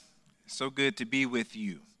So good to be with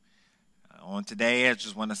you. On today, I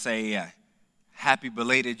just want to say happy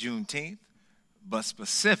belated Juneteenth, but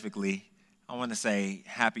specifically, I want to say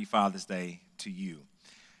happy Father's Day to you.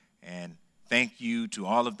 And thank you to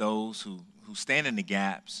all of those who stand in the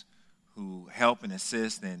gaps, who help and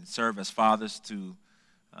assist and serve as fathers to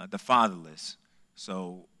the fatherless.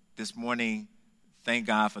 So this morning, thank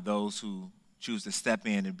God for those who choose to step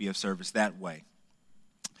in and be of service that way.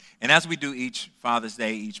 And as we do each Father's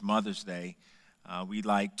Day, each Mother's Day, we'd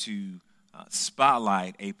like to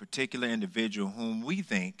spotlight a particular individual whom we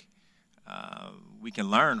think we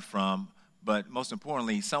can learn from, but most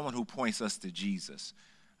importantly, someone who points us to Jesus.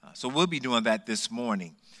 So we'll be doing that this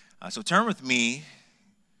morning. So turn with me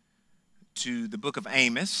to the book of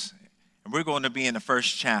Amos, and we're going to be in the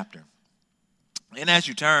first chapter. And as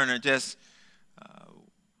you turn, I just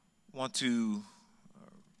want to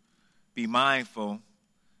be mindful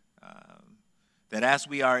that as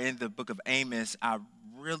we are in the book of Amos, I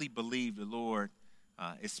really believe the Lord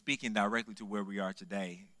is speaking directly to where we are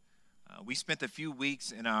today. We spent a few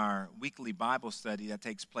weeks in our weekly Bible study that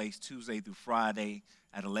takes place Tuesday through Friday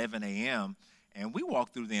at 11 a.m., and we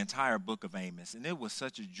walked through the entire book of Amos, and it was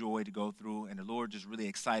such a joy to go through, and the Lord just really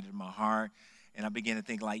excited my heart, and I began to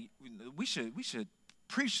think, like, we should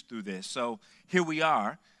preach through this. So here we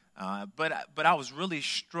are, but I was really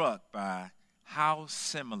struck by how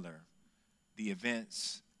similar the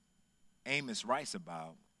events Amos writes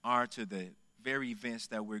about are to the very events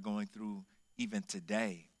that we're going through even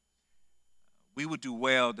today. We would do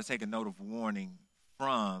well to take a note of warning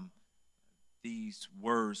from these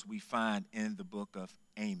words we find in the book of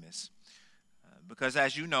Amos. Because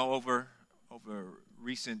as you know, over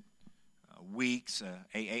recent weeks,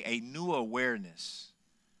 a new awareness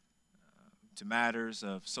to matters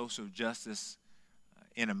of social justice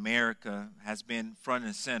in America has been front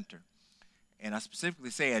and center. And I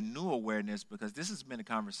specifically say a new awareness because this has been a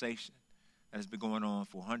conversation that has been going on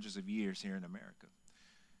for hundreds of years here in America.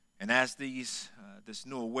 And as this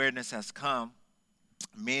new awareness has come,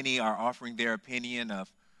 many are offering their opinion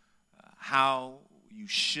of how you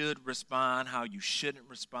should respond, how you shouldn't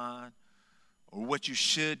respond, or what you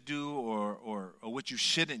should do or what you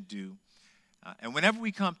shouldn't do. And whenever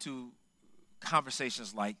we come to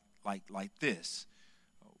conversations like this,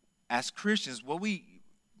 as Christians, what we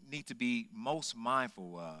need to be most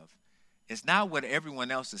mindful of is not what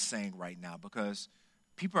everyone else is saying right now, because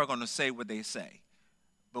people are going to say what they say.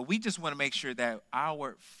 But we just want to make sure that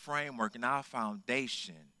our framework and our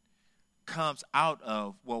foundation comes out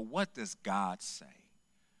of, well, what does God say?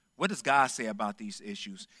 What does God say about these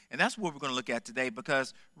issues? And that's what we're going to look at today,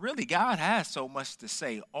 because really God has so much to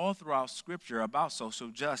say all throughout Scripture about social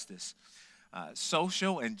justice.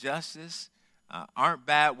 Social and justice aren't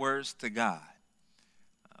bad words to God.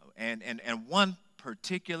 And one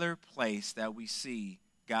particular place that we see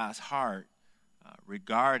God's heart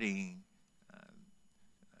regarding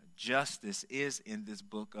justice is in this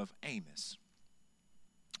book of Amos.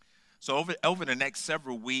 So over the next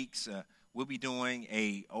several weeks, we'll be doing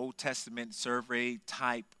a Old Testament survey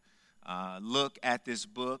type look at this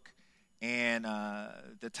book. And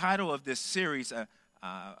the title of this series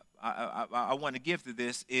I want to give to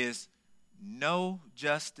this is No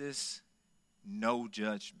Justice, No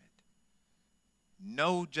Judgment.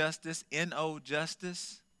 No justice, N-O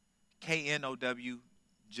justice, K-N-O-W,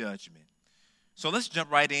 judgment. So let's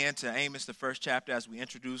jump right into Amos, the first chapter, as we're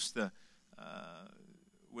introduced to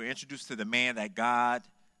the man that God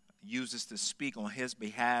uses to speak on his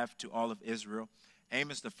behalf to all of Israel.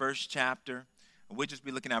 Amos, the first chapter, and we'll just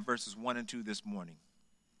be looking at verses 1 and 2 this morning.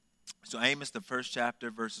 So Amos, the first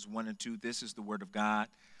chapter, verses 1 and 2, this is the word of God.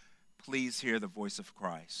 Please hear the voice of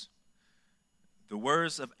Christ. The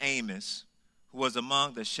words of Amos, who was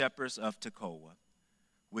among the shepherds of Tekoa,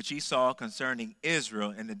 which he saw concerning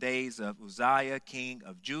Israel in the days of Uzziah, king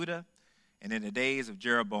of Judah, and in the days of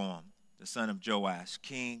Jeroboam, the son of Joash,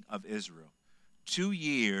 king of Israel, 2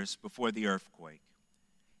 years before the earthquake.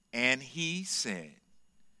 And he said,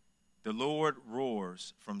 the Lord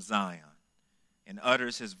roars from Zion and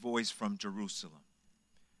utters his voice from Jerusalem.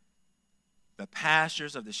 The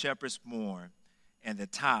pastures of the shepherds mourn, and the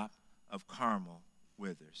top of Carmel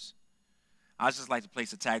withers. I'd just like to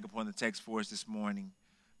place a tag upon the text for us this morning.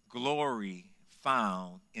 Glory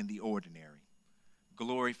found in the ordinary.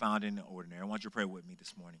 Glory found in the ordinary. I want you to pray with me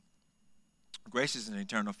this morning. Gracious and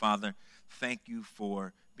eternal Father, thank you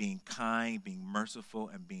for being kind, being merciful,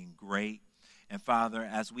 and being great. And Father,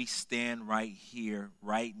 as we stand right here,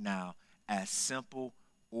 right now, as simple,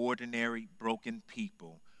 ordinary, broken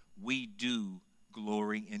people, we do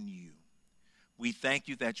glory in you. We thank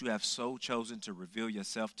you that you have so chosen to reveal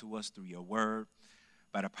yourself to us through your word.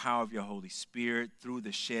 by the power of your Holy Spirit through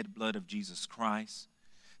the shed blood of Jesus Christ.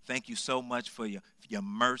 Thank you so much for your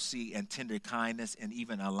mercy and tender kindness and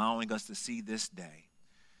even allowing us to see this day.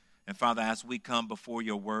 And Father, as we come before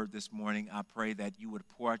your word this morning, I pray that you would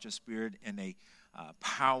pour out your Spirit in a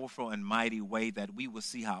powerful and mighty way, that we will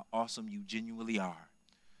see how awesome you genuinely are.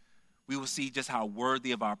 We will see just how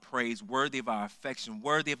worthy of our praise, worthy of our affection,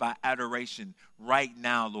 worthy of our adoration right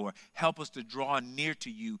now, Lord. Help us to draw near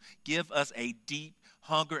to you. Give us a deep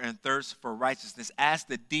hunger and thirst for righteousness, as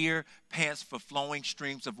the deer pants for flowing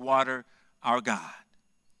streams of water, our God.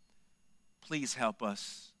 Please help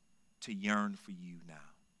us to yearn for you now.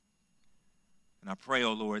 And I pray,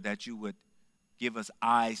 oh Lord, that you would give us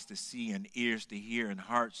eyes to see and ears to hear and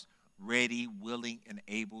hearts ready, willing, and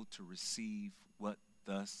able to receive what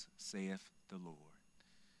thus saith the Lord.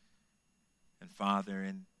 And Father,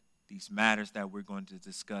 in these matters that we're going to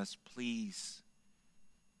discuss, please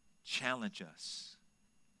challenge us,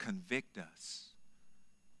 convict us.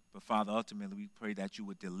 But Father, ultimately we pray that you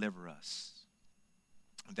would deliver us,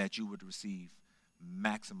 that you would receive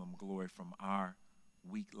maximum glory from our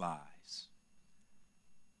weak lives.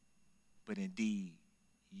 But indeed,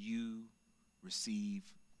 you receive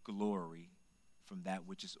glory from that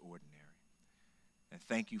which is ordinary. And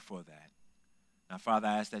thank you for that. Now, Father,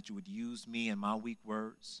 I ask that you would use me and my weak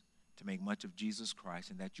words to make much of Jesus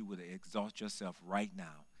Christ, and that you would exalt yourself right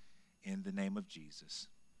now in the name of Jesus.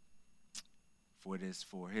 For it is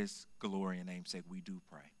for his glory and name's sake we do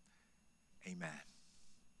pray. Amen.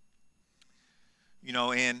 You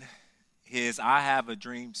know, in his I Have a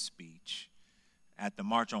Dream speech at the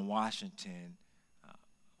March on Washington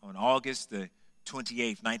on August the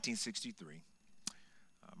 28th, 1963,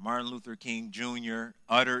 Martin Luther King Jr.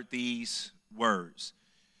 uttered these words: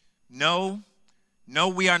 No,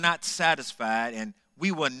 we are not satisfied, and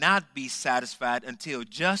we will not be satisfied until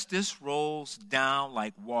justice rolls down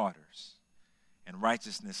like waters and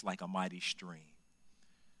righteousness like a mighty stream.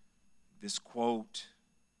 This quote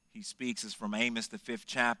he speaks is from Amos, the 5th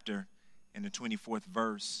chapter, in the 24th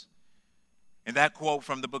verse. And that quote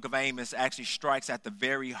from the book of Amos actually strikes at the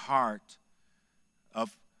very heart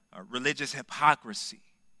of religious hypocrisy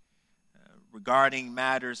regarding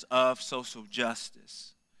matters of social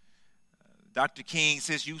justice. Dr. King's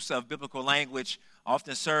his use of biblical language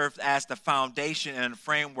often served as the foundation and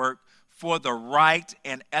framework for the right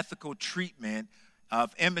and ethical treatment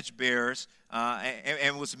of image bearers,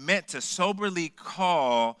 and was meant to soberly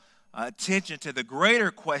call attention to the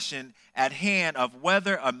greater question at hand of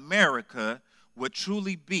whether America would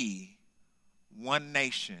truly be one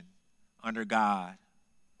nation under God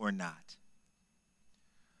or not.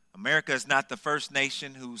 America is not the first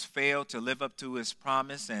nation who's failed to live up to its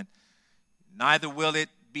promise, and neither will it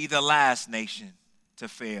be the last nation to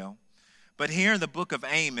fail. But here in the book of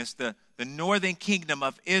Amos, the northern kingdom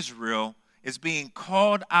of Israel is being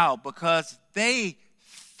called out because they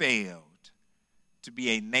failed to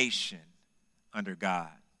be a nation under God.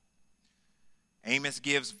 Amos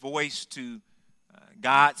gives voice to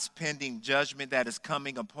God's pending judgment that is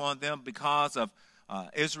coming upon them because of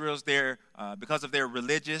because of their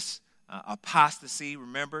religious apostasy.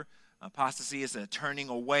 Remember, apostasy is a turning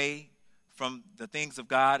away from the things of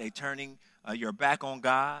God, a turning your back on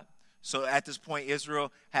God. So at this point,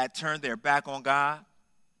 Israel had turned their back on God.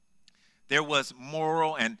 There was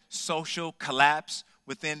moral and social collapse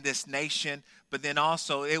within this nation, but then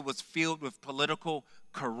also it was filled with political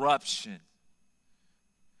corruption.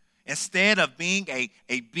 Instead of being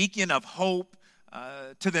a beacon of hope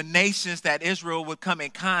to the nations that Israel would come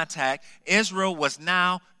in contact, Israel was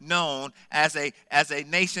now known as a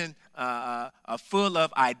nation full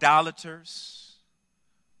of idolaters,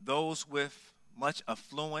 those with much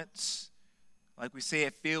affluence, like we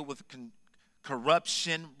said, filled with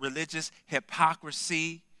corruption, religious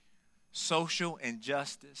hypocrisy, social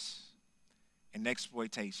injustice, and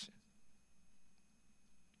exploitation.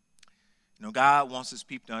 You know, God wants his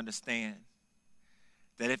people to understand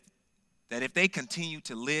that if they continue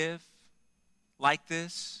to live like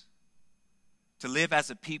this, to live as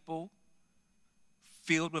a people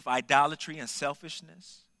filled with idolatry and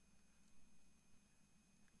selfishness,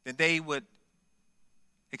 then they would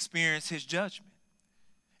experience his judgment.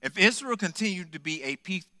 If Israel continued to be a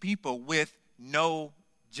people with no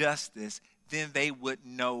justice, then they would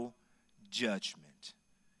know judgment.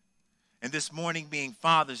 And this morning being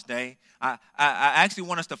Father's Day, I actually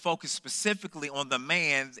want us to focus specifically on the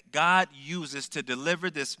man God uses to deliver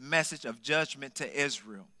this message of judgment to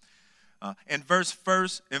Israel. In the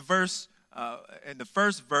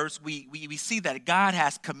first verse, we see that God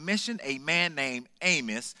has commissioned a man named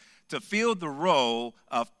Amos to fill the role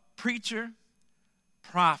of preacher,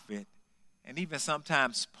 prophet, and even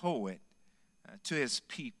sometimes poet to his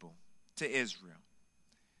people, to Israel.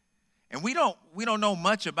 And we don't know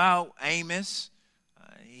much about Amos.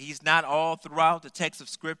 He's not all throughout the text of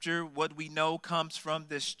Scripture. What we know comes from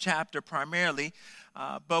this chapter primarily.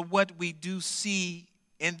 But what we do see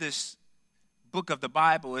in this book of the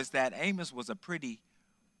Bible is that Amos was a pretty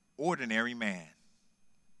ordinary man.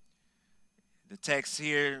 The text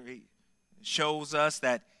here shows us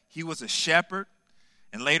that he was a shepherd.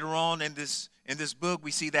 And later on in this book,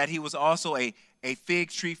 we see that he was also a fig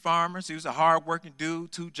tree farmer. So he was a hard-working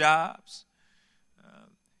dude, 2 jobs.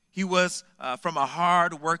 He was from a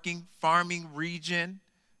hard-working farming region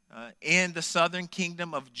in the southern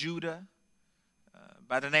kingdom of Judah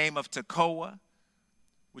by the name of Tekoa,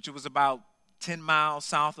 which was about 10 miles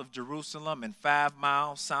south of Jerusalem and 5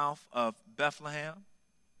 miles south of Bethlehem.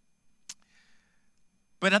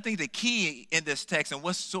 But I think the key in this text and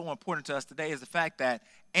what's so important to us today is the fact that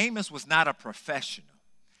Amos was not a professional.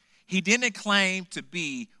 He didn't claim to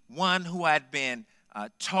be one who had been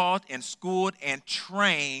taught and schooled and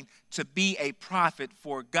trained to be a prophet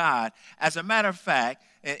for God. As a matter of fact,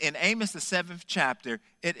 in Amos, the 7th chapter,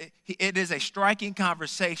 it is a striking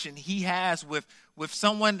conversation he has with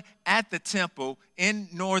someone at the temple in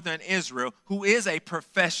northern Israel who is a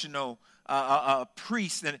professional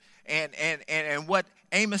priest. And what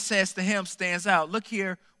Amos says to him stands out. Look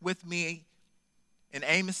here with me in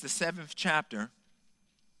Amos, the 7th chapter,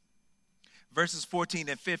 verses 14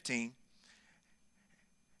 and 15.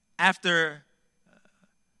 After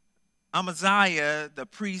Amaziah, the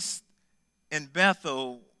priest in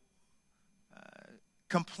Bethel,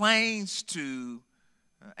 complains to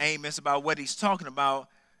Amos about what he's talking about,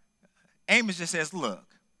 Amos just says, look,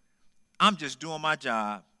 I'm just doing my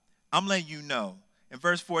job. I'm letting you know. In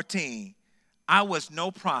verse 14, I was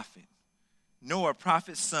no prophet, nor a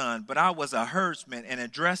prophet's son, but I was a herdsman and a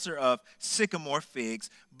dresser of sycamore figs.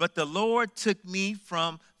 But the Lord took me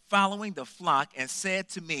from following the flock and said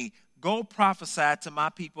to me, go prophesy to my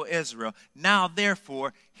people Israel. Now,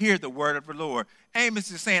 therefore, hear the word of the Lord. Amos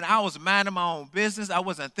is saying, I was minding my own business. I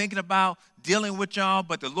wasn't thinking about dealing with y'all,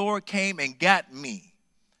 but the Lord came and got me.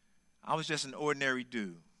 I was just an ordinary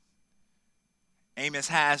dude. Amos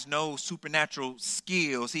has no supernatural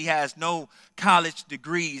skills. He has no college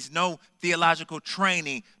degrees, no theological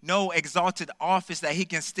training, no exalted office that he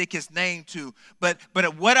can stick his name to. But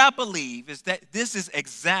what I believe is that this is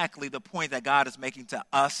exactly the point that God is making to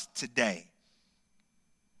us today.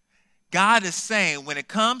 God is saying when it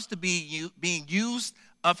comes to being used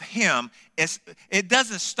of him, it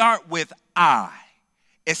doesn't start with I.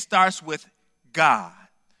 It starts with God.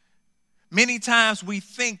 Many times we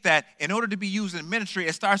think that in order to be used in ministry,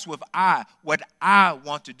 it starts with I, what I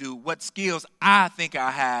want to do, what skills I think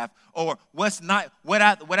I have, or what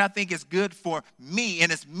I think is good for me.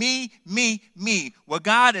 And it's me, me, me. What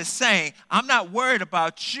God is saying, I'm not worried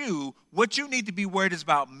about you. What you need to be worried is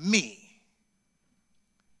about me.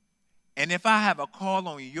 And if I have a call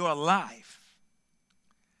on your life,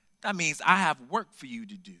 that means I have work for you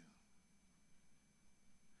to do.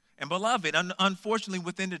 And beloved, unfortunately,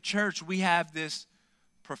 within the church, we have this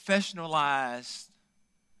professionalized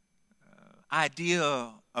idea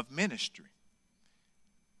of ministry.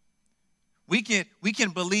 We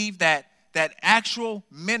can believe that actual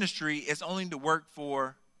ministry is only to work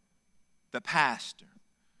for the pastor,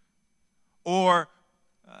 or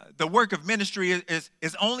the work of ministry is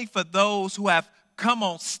only for those who have come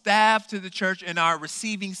on staff to the church and are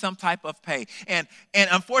receiving some type of pay. And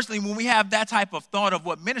unfortunately, when we have that type of thought of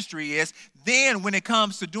what ministry is, then when it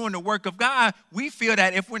comes to doing the work of God, we feel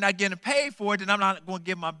that if we're not getting paid for it, then I'm not going to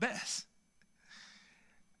give my best.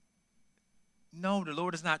 No, the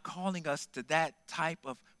Lord is not calling us to that type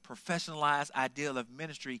of professionalized ideal of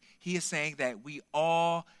ministry. He is saying that we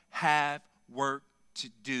all have work to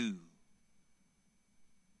do.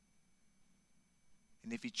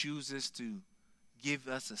 And if he chooses to give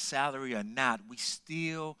us a salary or not, we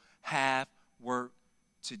still have work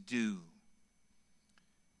to do.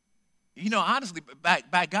 You know, honestly,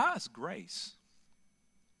 by God's grace,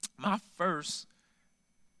 my first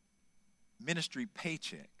ministry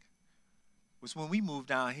paycheck was when we moved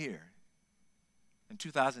down here in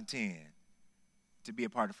 2010 to be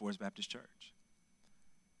a part of Forest Baptist Church.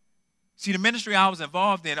 See, the ministry I was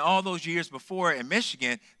involved in all those years before in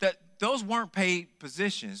Michigan, those weren't paid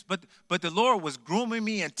positions. But the Lord was grooming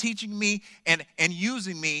me and teaching me and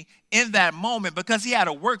using me in that moment because he had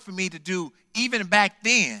a work for me to do even back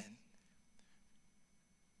then.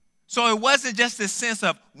 So it wasn't just this sense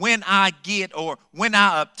of when I get or when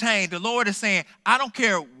I obtain. The Lord is saying, I don't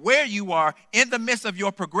care where you are in the midst of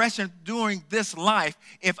your progression during this life.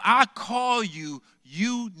 If I call you,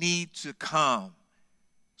 you need to come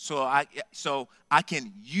so I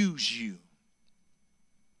can use you.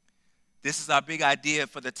 This is our big idea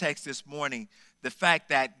for the text this morning. The fact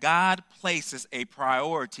that God places a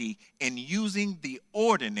priority in using the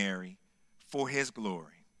ordinary for his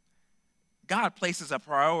glory. God places a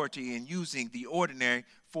priority in using the ordinary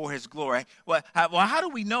for his glory. Well, how do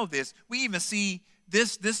we know this? We even see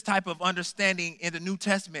this type of understanding in the New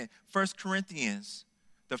Testament. 1 Corinthians,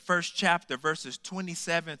 the first chapter, verses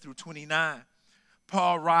 27 through 29.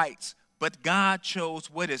 Paul writes, "But God chose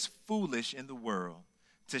what is foolish in the world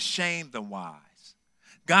to shame the wise.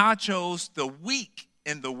 God chose the weak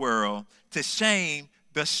in the world to shame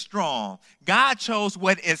the strong. God chose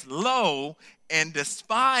what is low and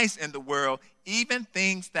despised in the world, even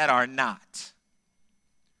things that are not,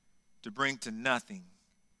 to bring to nothing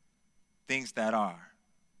things that are."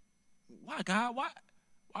 Why, God? Why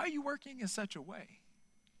are you working in such a way?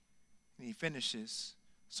 And he finishes,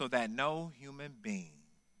 "So that no human being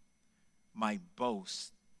might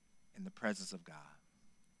boast in the presence of God."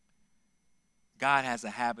 God has a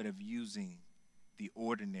habit of using the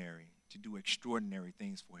ordinary to do extraordinary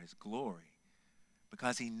things for his glory,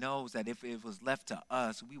 because he knows that if it was left to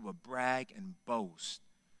us, we would brag and boast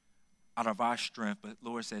out of our strength. But the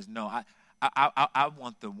Lord says, no, I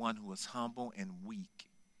want the one who is humble and weak.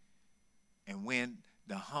 And when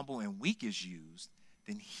the humble and weak is used,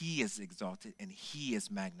 then he is exalted and he is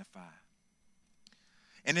magnified.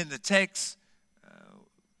 And in the text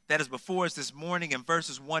that is before us this morning, in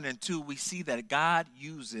verses 1 and 2, we see that God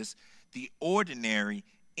uses the ordinary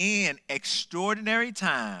in extraordinary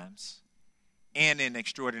times and in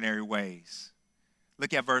extraordinary ways.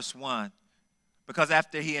 Look at verse 1. Because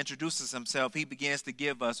after he introduces himself, he begins to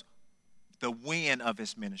give us the when of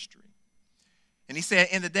his ministry. And he said,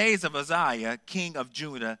 "In the days of Uzziah, king of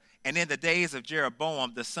Judah, and in the days of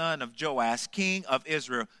Jeroboam, the son of Joash, king of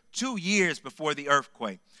Israel, 2 years before the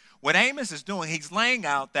earthquake." What Amos is doing, he's laying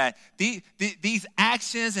out that these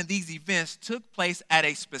actions and these events took place at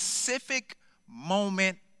a specific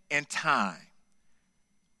moment in time.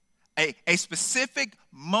 A specific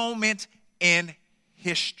moment in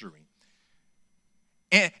history.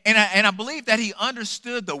 And I believe that he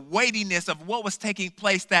understood the weightiness of what was taking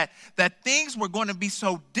place, that things were going to be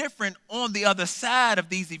so different on the other side of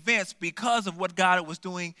these events because of what God was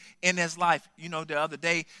doing in his life. You know, the other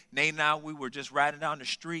day, Nate and I, we were just riding down the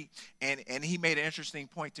street, and he made an interesting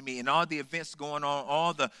point to me. And all the events going on,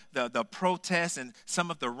 all the protests and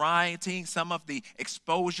some of the rioting, some of the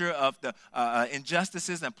exposure of the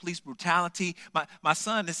injustices and police brutality. My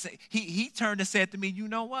son, he turned and said to me, "You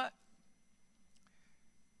know what?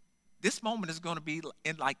 This moment is going to be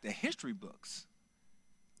in like the history books,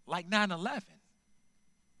 like 9/11.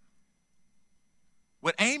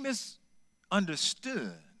 What Amos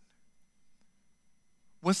understood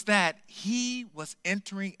was that he was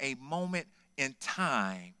entering a moment in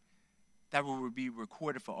time that will be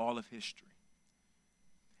recorded for all of history.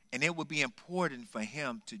 And it would be important for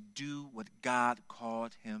him to do what God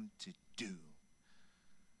called him to do.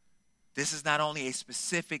 This is not only a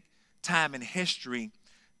specific time in history,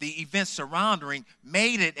 the events surrounding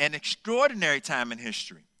made it an extraordinary time in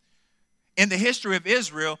history. In the history of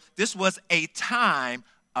Israel, this was a time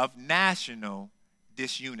of national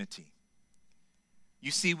disunity. You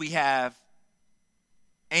see, we have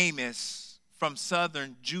Amos from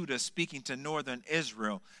southern Judah speaking to northern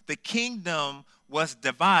Israel. The kingdom was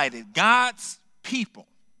divided. God's people,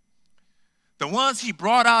 the ones he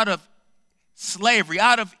brought out of slavery,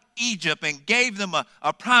 out of Egypt, and gave them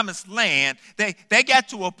a promised land, they got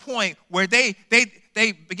to a point where they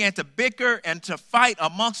began to bicker and to fight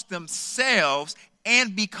amongst themselves,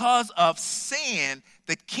 and because of sin,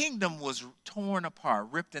 the kingdom was torn apart,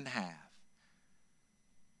 ripped in half.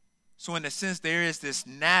 So in a sense, there is this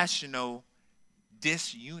national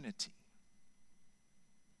disunity.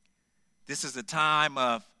 This is a time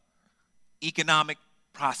of economic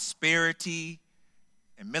prosperity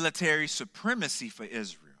and military supremacy for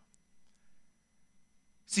Israel.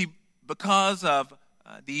 See, because of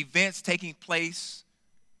the events taking place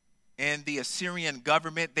in the Assyrian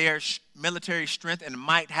government, their military strength and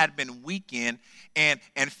might had been weakened, and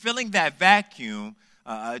filling that vacuum,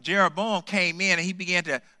 Jeroboam came in and he began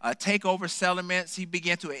to take over settlements. He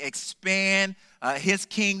began to expand his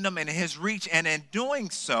kingdom and his reach, and in doing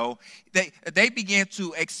so, they began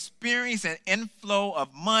to experience an inflow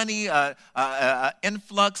of money,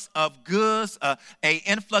 influx of goods, a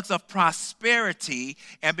influx of prosperity.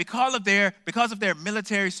 And because of their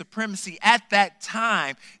military supremacy at that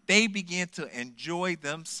time, they began to enjoy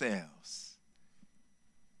themselves,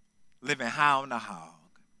 living high on the hog.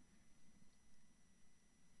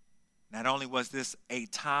 Not only was this a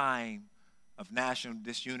time of national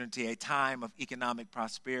disunity, a time of economic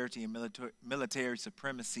prosperity and military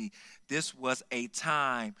supremacy, this was a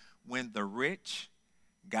time when the rich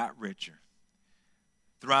got richer.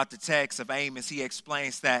 Throughout the text of Amos, he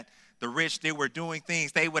explains that the rich, they were doing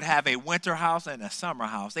things. They would have a winter house and a summer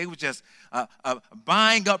house. They were just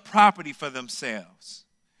buying up property for themselves.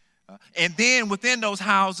 And then within those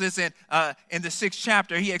houses, and in the 6th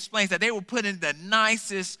chapter, he explains that they were putting the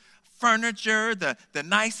nicest furniture, the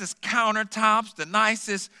nicest countertops, the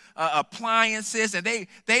nicest appliances, and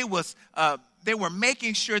they were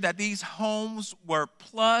making sure that these homes were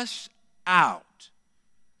plush out.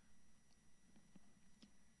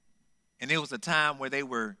 And it was a time where they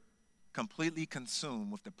were completely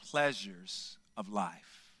consumed with the pleasures of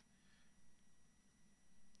life.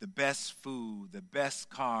 The best food, the best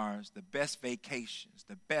cars, the best vacations,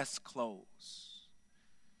 the best clothes.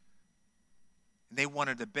 And they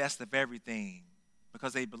wanted the best of everything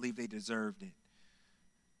because they believed they deserved it.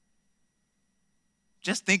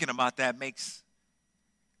 Just thinking about that makes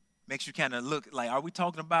you kind of look like, are we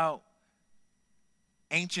talking about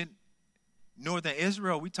ancient northern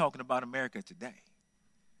Israel? Or are we talking about America today?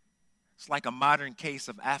 It's like a modern case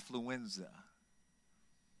of affluenza.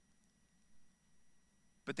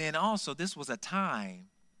 But then also, this was a time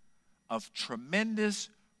of tremendous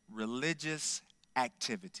religious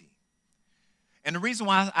activity. And the reason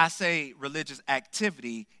why I say religious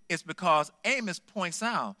activity is because Amos points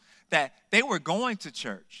out that they were going to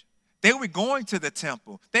church. They were going to the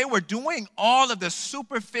temple. They were doing all of the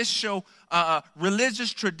superficial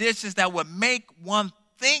religious traditions that would make one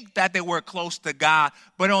think that they were close to God.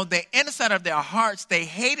 But on the inside of their hearts, they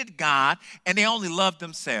hated God and they only loved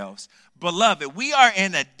themselves. Beloved, we are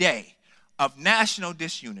in a day of national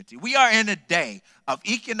disunity. We are in a day of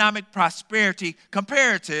economic prosperity,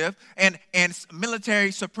 comparative, and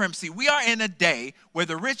military supremacy. We are in a day where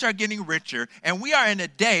the rich are getting richer, and we are in a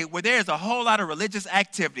day where there is a whole lot of religious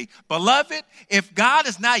activity. Beloved, if God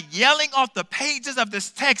is not yelling off the pages of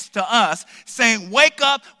this text to us, saying, wake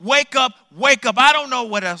up, wake up, wake up, I don't know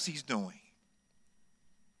what else he's doing.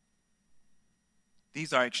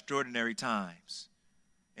 These are extraordinary times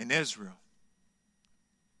in Israel.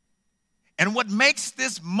 And what makes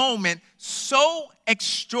this moment so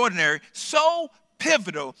extraordinary, so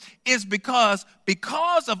pivotal, is because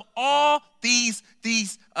of all these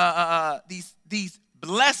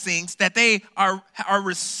blessings that they are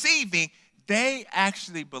receiving, they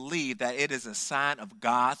actually believe that it is a sign of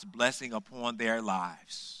God's blessing upon their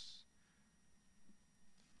lives.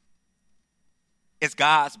 It's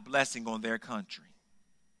God's blessing on their country.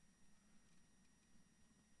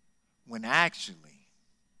 When actually,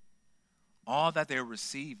 all that they're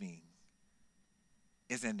receiving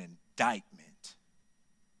is an indictment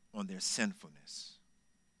on their sinfulness.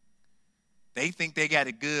 They think they got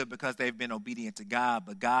it good because they've been obedient to God,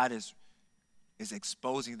 but God is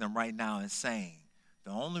exposing them right now and saying,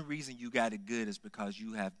 the only reason you got it good is because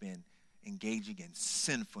you have been engaging in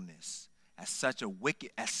sinfulness at such a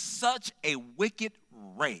wicked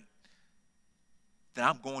rate that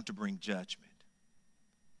I'm going to bring judgment.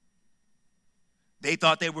 They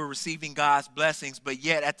thought they were receiving God's blessings, but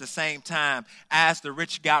yet at the same time, as the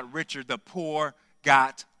rich got richer, the poor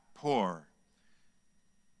got poorer.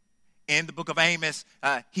 In the book of Amos,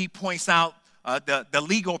 he points out the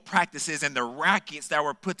legal practices and the rackets that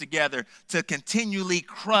were put together to continually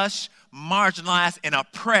crush, marginalize, and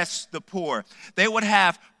oppress the poor. They would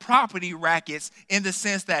have property rackets in the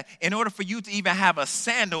sense that in order for you to even have a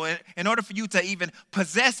sandal, in order for you to even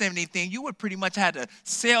possess anything, you would pretty much have to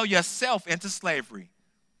sell yourself into slavery.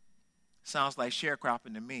 Sounds like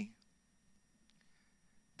sharecropping to me.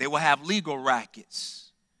 They will have legal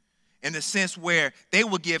rackets in the sense where they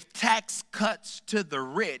will give tax cuts to the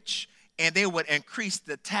rich and they would increase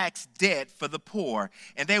the tax debt for the poor.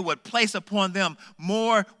 And they would place upon them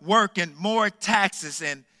more work and more taxes.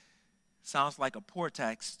 And sounds like a poor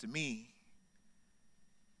tax to me.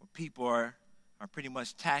 Where people are pretty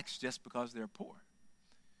much taxed just because they're poor.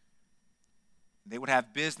 They would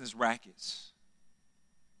have business rackets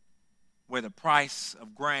where the price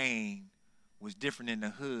of grain was different in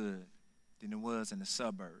the hood than it was in the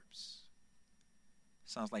suburbs.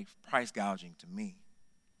 Sounds like price gouging to me.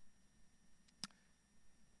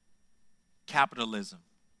 Capitalism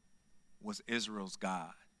was Israel's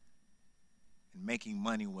God, and making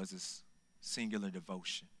money was his singular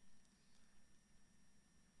devotion.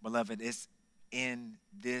 Beloved, it's in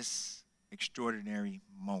this extraordinary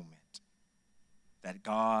moment that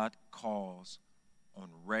God calls on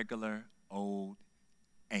regular old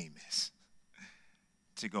Amos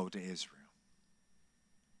to go to Israel.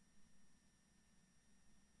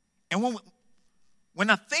 And when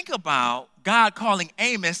I think about God calling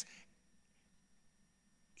Amos,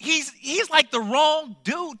 he's like the wrong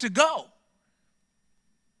dude to go.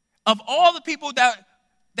 Of all the people that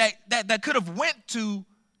could have went to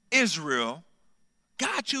Israel,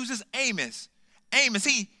 God chooses Amos. Amos,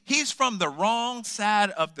 he's from the wrong side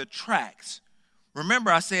of the tracks.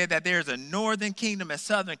 Remember, I said that there's a northern kingdom and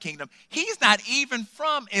southern kingdom. He's not even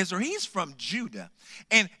from Israel. He's from Judah.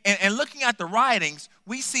 And looking at the writings,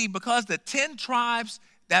 we see because the 10 tribes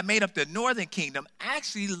that made up the northern kingdom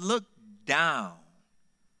actually looked down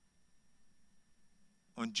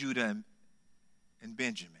on Judah and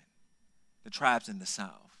Benjamin, the tribes in the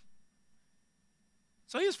south.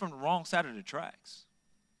 So he was from the wrong side of the tracks.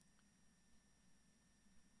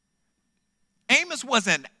 Amos was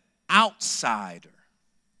an outsider.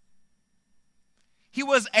 He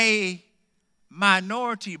was a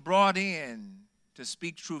minority brought in to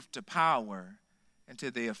speak truth to power and to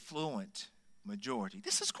the affluent majority.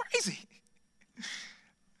 This is crazy.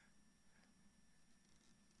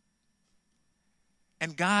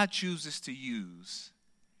 And God chooses to use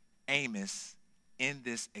Amos in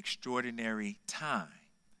this extraordinary time.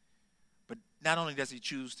 But not only does he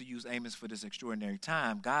choose to use Amos for this extraordinary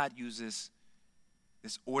time, God uses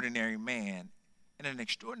this ordinary man in an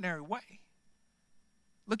extraordinary way.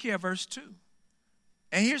 Look here at verse 2.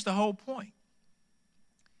 And here's the whole point.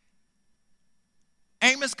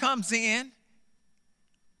 Amos comes in,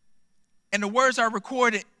 and the words are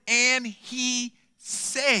recorded, and he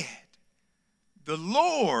said, "The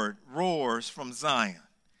Lord roars from Zion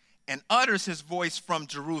and utters his voice from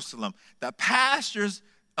Jerusalem. The pastures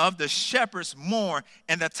of the shepherds mourn,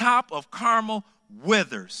 and the top of Carmel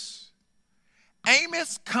withers."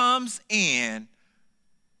 Amos comes in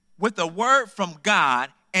with a word from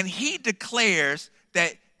God, and he declares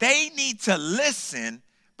that they need to listen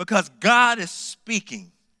because God is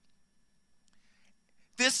speaking.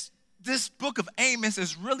 This book of Amos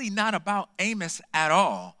is really not about Amos at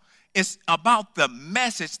all. It's about the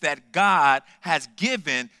message that God has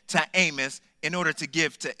given to Amos in order to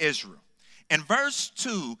give to Israel. And verse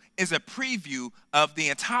 2 is a preview of the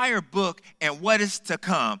entire book and what is to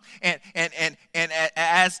come. And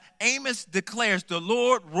as Amos declares, the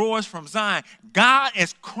Lord roars from Zion. God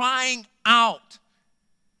is crying out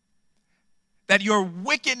that your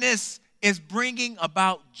wickedness is bringing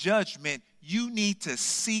about judgment. You need to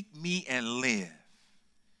seek me and live.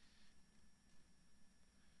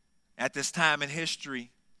 At this time in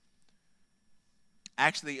history,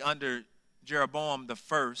 actually under Jeroboam the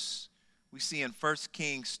first, we see in 1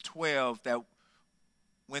 Kings 12 that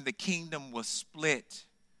when the kingdom was split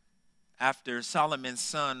after Solomon's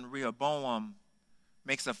son Rehoboam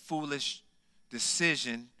makes a foolish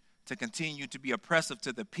decision to continue to be oppressive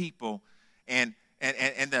to the people, and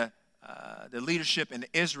the leadership in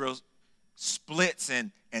Israel splits,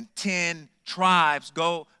 and 10 tribes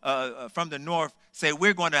go from the north, say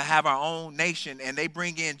we're going to have our own nation, and they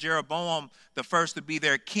bring in Jeroboam the first to be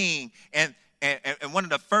their king. And one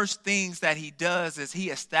of the first things that he does is he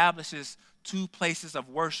establishes 2 places of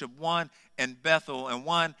worship, one in Bethel and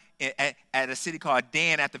one at a city called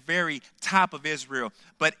Dan at the very top of Israel.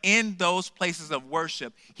 But in those places of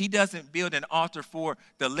worship, he doesn't build an altar for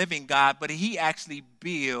the living God, but he actually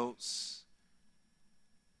builds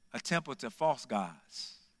a temple to false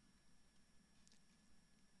gods.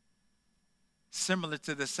 Similar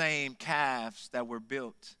to the same calves that were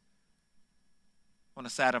built on the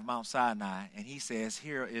side of Mount Sinai. And he says,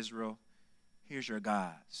 "Here, Israel, here's your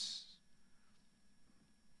gods."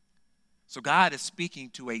 So God is speaking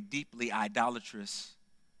to a deeply idolatrous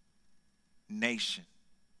nation.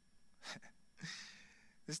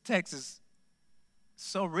 This text is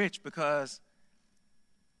so rich because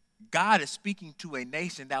God is speaking to a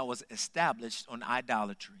nation that was established on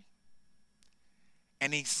idolatry.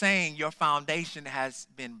 And he's saying your foundation has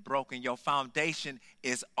been broken. Your foundation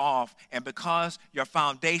is off. And because your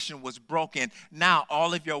foundation was broken, now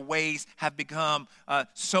all of your ways have become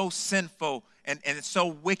so sinful and so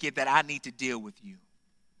wicked that I need to deal with you.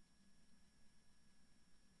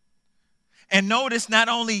 And notice not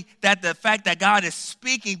only that the fact that God is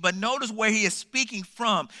speaking, but notice where he is speaking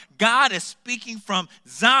from. God is speaking from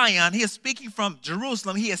Zion. He is speaking from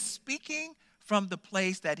Jerusalem. He is speaking from the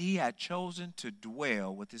place that he had chosen to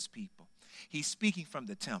dwell with his people. He's speaking from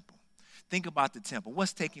the temple. Think about the temple.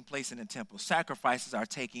 What's taking place in the temple? Sacrifices are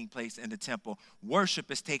taking place in the temple. Worship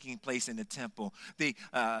is taking place in the temple. The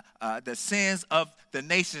sins of the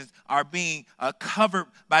nations are being covered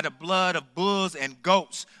by the blood of bulls and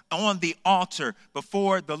goats on the altar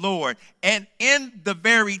before the Lord. And in the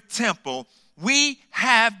very temple, we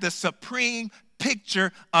have the supreme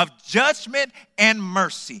picture of judgment and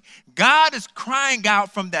mercy. God is crying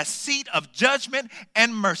out from that seat of judgment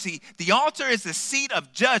and mercy. The altar is the seat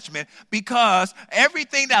of judgment because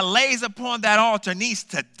everything that lays upon that altar needs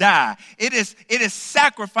to die. It is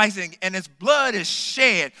sacrificing and its blood is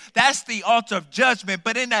shed. That's the altar of judgment.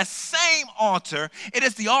 But in that same altar, it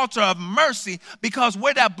is the altar of mercy because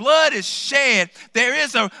where that blood is shed, there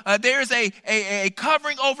is a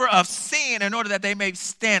covering over of sin in order that they may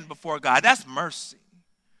stand before God. That's mercy.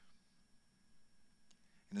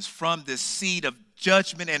 And it's from this seed of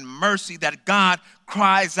judgment and mercy that God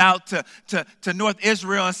cries out to North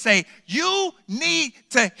Israel and say, you need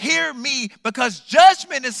to hear me because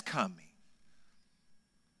judgment is coming.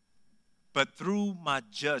 But through my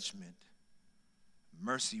judgment,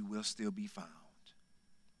 mercy will still be found.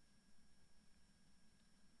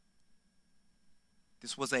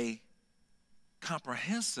 This was a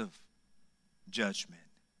comprehensive judgment.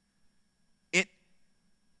 It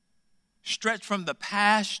stretched from the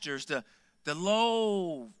pastures, the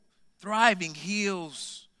low, thriving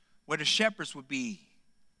hills where the shepherds would be,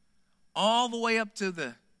 all the way up to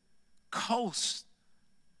the coast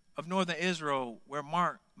of northern Israel where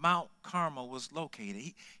Mount Carmel was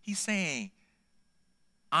located. He's saying,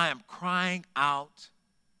 I am crying out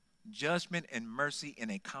judgment and mercy in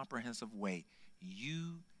a comprehensive way.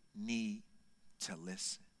 You need to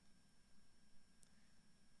listen.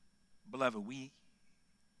 Beloved, we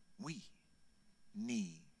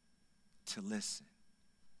need to listen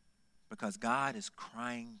because God is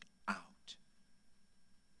crying out.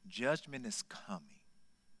 Judgment is coming,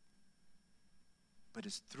 but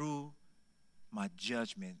it's through my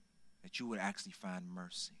judgment that you would actually find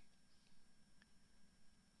mercy.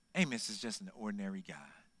 Amos is just an ordinary guy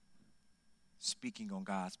speaking on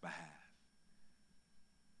God's behalf.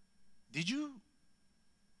 Did you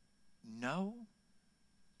know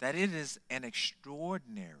that it is an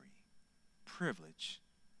extraordinary privilege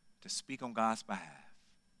to speak on God's behalf?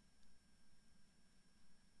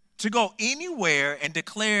 To go anywhere and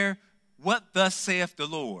declare what thus saith the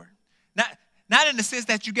Lord. Not in the sense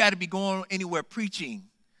that you got to be going anywhere preaching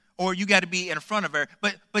or you got to be in front of her,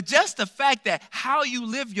 but just the fact that how you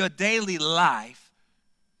live your daily life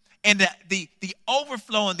and the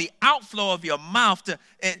overflow and the outflow of your mouth,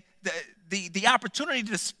 the opportunity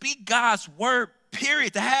to speak God's word,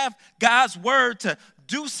 period, to have God's word to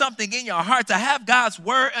do something in your heart, to have God's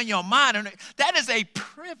word in your mind. And that is a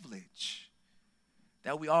privilege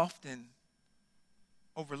that we often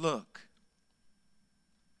overlook.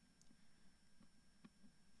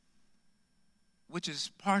 Which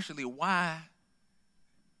is partially why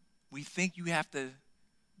we think you have to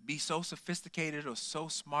be so sophisticated or so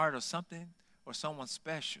smart or something or someone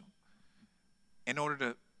special in order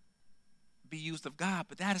to be used of God.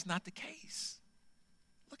 But that is not the case.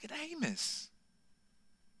 Look at Amos.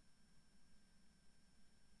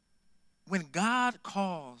 When God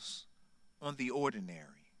calls on the ordinary,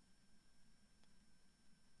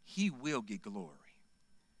 he will get glory.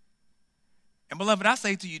 And beloved, I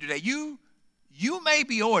say to you today, you may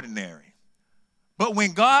be ordinary, but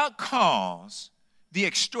when God calls, the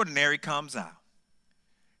extraordinary comes out.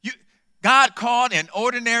 God called an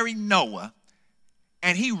ordinary Noah,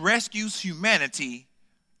 and he rescues humanity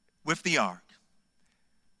with the ark.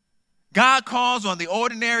 God calls on the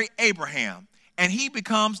ordinary Abraham, and he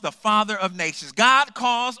becomes the father of nations. God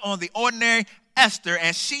calls on the ordinary Esther,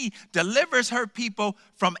 and she delivers her people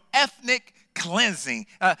from ethnic cleansing.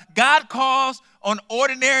 God calls on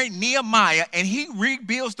ordinary Nehemiah, and he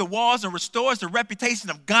rebuilds the walls and restores the reputation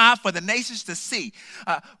of God for the nations to see.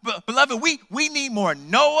 Beloved, we need more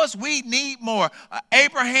Noahs. We need more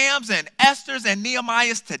Abrahams and Esthers and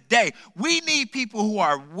Nehemiahs today. We need people who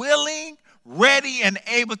are willing, ready, and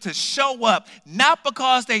able to show up, not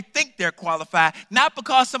because they think they're qualified, not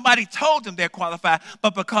because somebody told them they're qualified,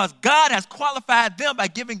 but because God has qualified them by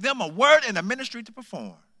giving them a word and a ministry to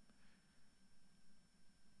perform.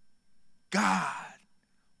 God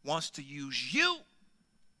wants to use you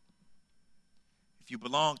if you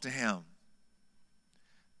belong to him.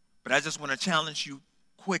 But I just want to challenge you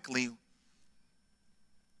quickly.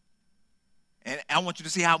 And I want you to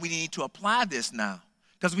see how we need to apply this now.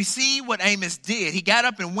 Because we see what Amos did. He got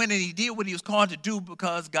up and went and he did what he was called to do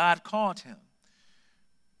because God called him.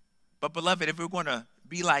 But beloved, if we're going to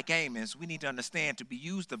be like Amos, we need to understand to be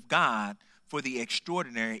used of God for the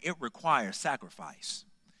extraordinary, it requires sacrifice.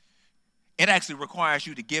 It actually requires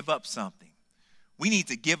you to give up something. We need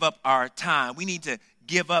to give up our time. We need to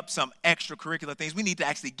give up some extracurricular things. We need to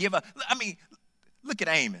actually give up. I mean, look at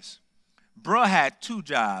Amos. Bruh had 2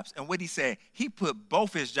 jobs, and what he said, he put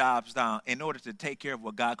both his jobs down in order to take care of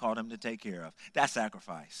what God called him to take care of. That's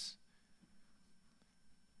sacrifice.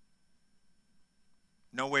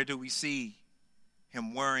 Nowhere do we see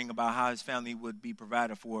him worrying about how his family would be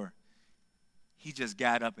provided for. He just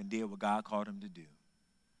got up and did what God called him to do.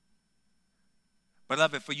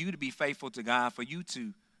 Beloved, for you to be faithful to God, for you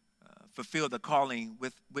to fulfill the calling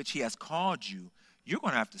with which he has called you, you're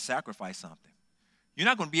going to have to sacrifice something. You're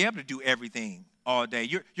not going to be able to do everything all day.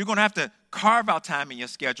 You're going to have to carve out time in your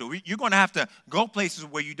schedule. You're going to have to go places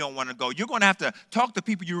where you don't want to go. You're going to have to talk to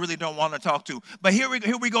people you really don't want to talk to. But here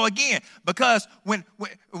we go again. Because when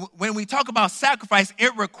we talk about sacrifice,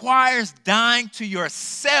 it requires dying to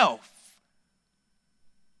yourself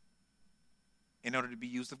in order to be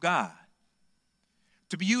used of God.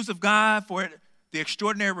 To be used of God for the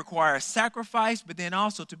extraordinary requires sacrifice, but then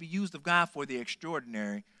also to be used of God for the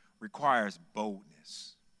extraordinary requires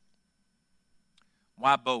boldness.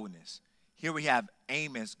 Why boldness? Here we have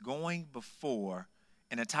Amos going before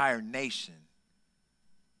an entire nation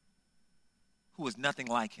who was nothing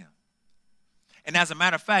like him. And as a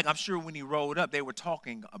matter of fact, I'm sure when he rolled up, they were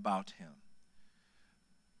talking about him.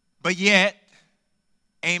 But yet,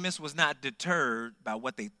 Amos was not deterred by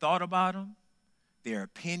what they thought about him, their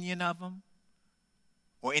opinion of him,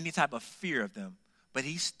 or any type of fear of them. But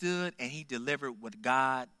he stood and he delivered what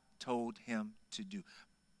God told him to do.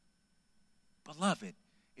 Beloved,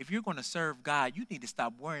 if you're going to serve God, you need to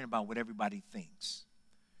stop worrying about what everybody thinks.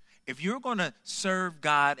 If you're going to serve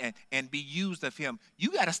God and be used of him,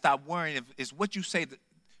 you got to stop worrying if it's what you say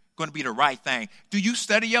going to be the right thing. Do you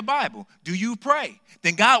study your Bible? Do you pray?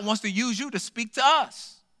 Then God wants to use you to speak to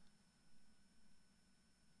us.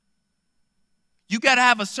 You got to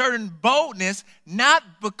have a certain boldness, not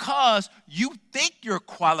because you think you're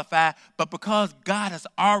qualified, but because God has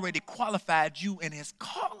already qualified you in his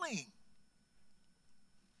calling.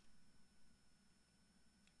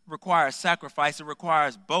 It requires sacrifice, it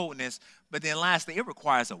requires boldness, but then lastly, it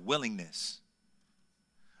requires a willingness.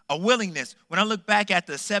 A willingness. When I look back at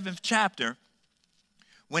the 7th chapter,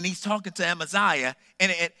 when he's talking to Amaziah,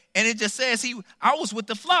 and it just says, I was with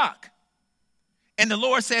the flock. And the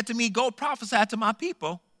Lord said to me, go prophesy to my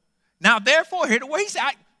people. Now, therefore, hear the way he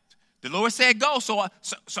said, the Lord said, go. So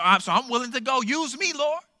I'm willing to go. Use me,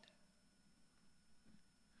 Lord.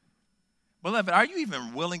 Beloved, are you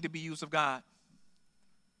even willing to be used of God?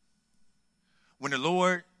 When the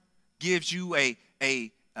Lord gives you a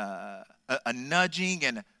nudging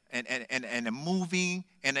and a moving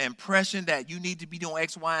and an impression that you need to be doing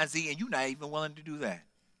X, Y, and Z, and you're not even willing to do that.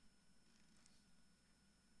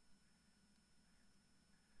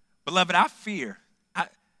 Beloved, I fear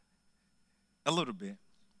a little bit,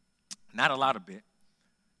 not a lot of bit,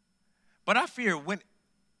 but I fear when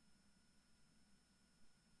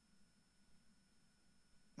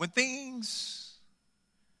things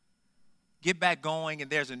get back going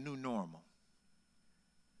and there's a new normal,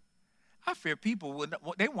 I fear people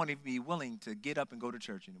they won't even be willing to get up and go to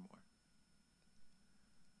church anymore,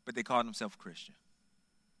 but they call themselves Christian.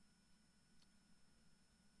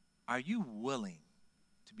 Are you willing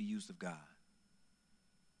to be used of God?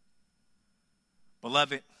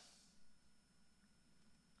 Beloved,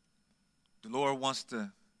 the Lord wants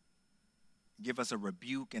to give us a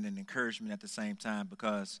rebuke and an encouragement at the same time,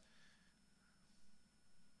 because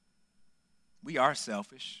we are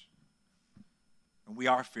selfish and we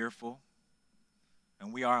are fearful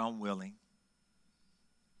and we are unwilling.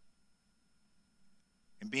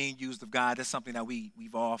 And being used of God, that's something that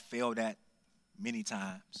we've all failed at many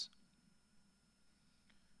times.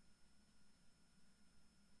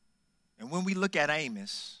 And when we look at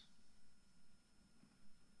Amos,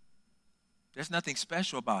 there's nothing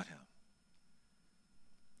special about him.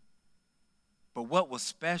 But what was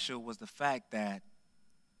special was the fact that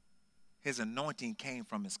his anointing came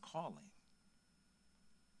from his calling,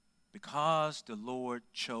 because the Lord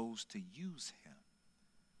chose to use him.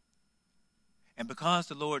 And because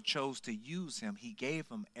the Lord chose to use him, he gave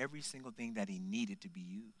him every single thing that he needed to be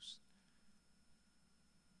used.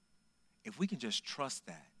 If we can just trust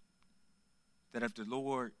that if the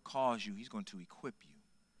Lord calls you, he's going to equip you,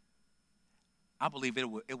 I believe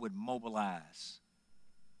it would mobilize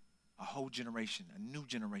a whole generation, a new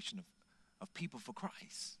generation of people for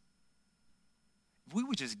Christ. If we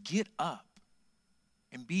would just get up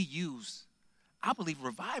and be used, I believe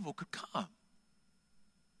revival could come.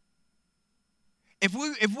 If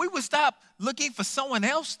we would stop looking for someone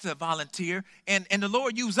else to volunteer and the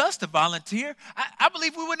Lord use us to volunteer, I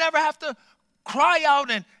believe we would never have to cry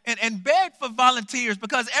out and beg for volunteers,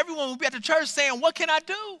 because everyone will be at the church saying, what can I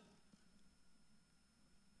do?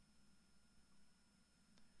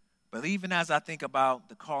 But even as I think about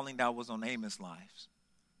the calling that was on Amos' life,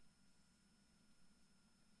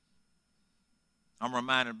 I'm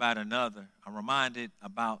reminded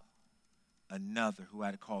about another who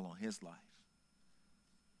had a call on his life.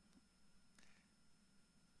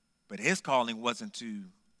 But his calling wasn't to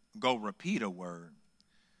go repeat a word.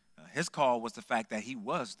 His call was the fact that he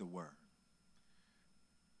was the Word.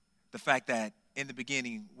 The fact that in the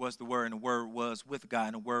beginning was the Word, and the Word was with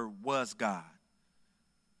God, and the Word was God.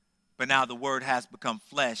 But now the Word has become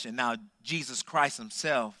flesh, and now Jesus Christ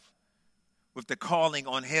himself, with the calling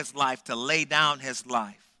on his life to lay down his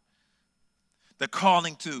life, the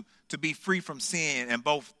calling to be free from sin in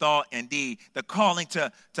both thought and deed, the calling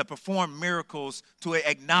to perform miracles, to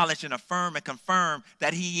acknowledge and affirm and confirm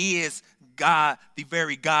that he is God, the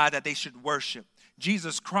very God that they should worship.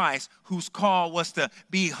 Jesus Christ, whose call was to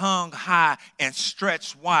be hung high and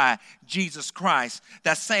stretched wide. Jesus Christ,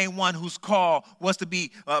 that same one whose call was to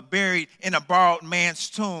be buried in a borrowed man's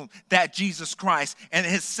tomb, that Jesus Christ. And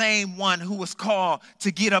his same one who was called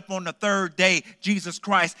to get up on the third day, Jesus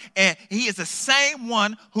Christ. And he is the same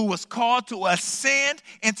one who was called to ascend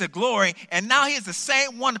into glory. And now he is the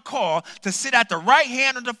same one called to sit at the right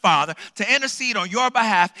hand of the Father to intercede on your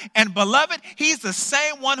behalf. And beloved, he's the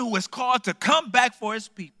same one who is called to come back for his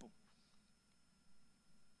people,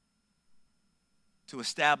 to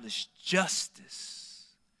establish justice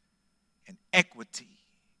and equity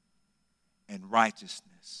and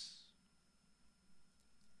righteousness.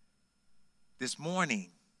 This morning,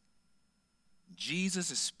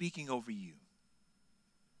 Jesus is speaking over you.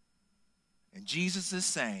 And Jesus is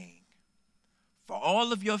saying, for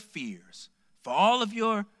all of your fears, for all of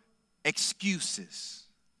your excuses,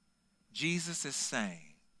 Jesus is saying,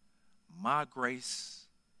 my grace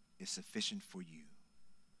is sufficient for you.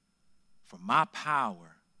 For my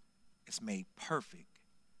power is made perfect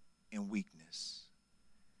in weakness.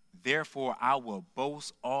 Therefore, I will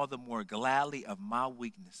boast all the more gladly of my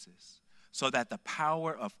weaknesses, so that the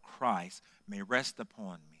power of Christ may rest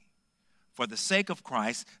upon me. For the sake of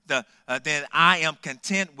Christ, then I am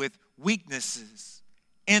content with weaknesses,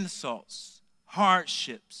 insults,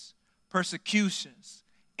 hardships, persecutions,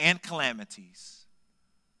 and calamities.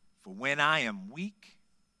 For when I am weak,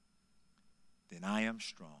 then I am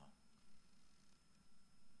strong.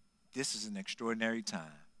 This is an extraordinary time,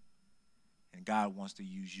 and God wants to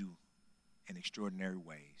use you in extraordinary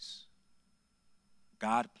ways.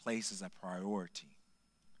 God places a priority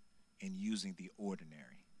in using the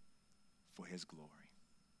ordinary for his glory.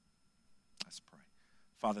 Let's pray.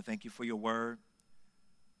 Father, thank you for your word,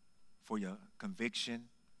 for your conviction,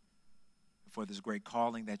 for this great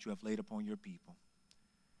calling that you have laid upon your people.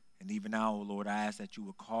 And even now, O Lord, I ask that you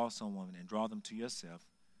would call someone and draw them to yourself,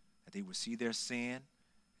 that they would see their sin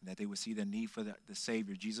and that they would see their need for the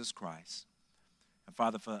Savior, Jesus Christ. And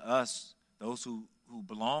Father, for us, those who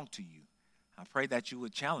belong to you, I pray that you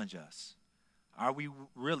would challenge us. Are we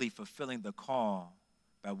really fulfilling the call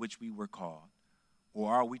by which we were called?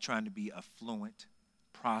 Or are we trying to be affluent,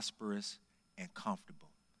 prosperous, and comfortable?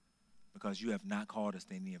 Because you have not called us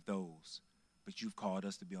to any of those, but you've called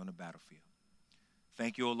us to be on the battlefield.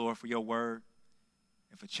 Thank you, O Lord, for your word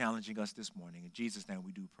and for challenging us this morning. In Jesus' name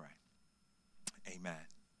we do pray. Amen.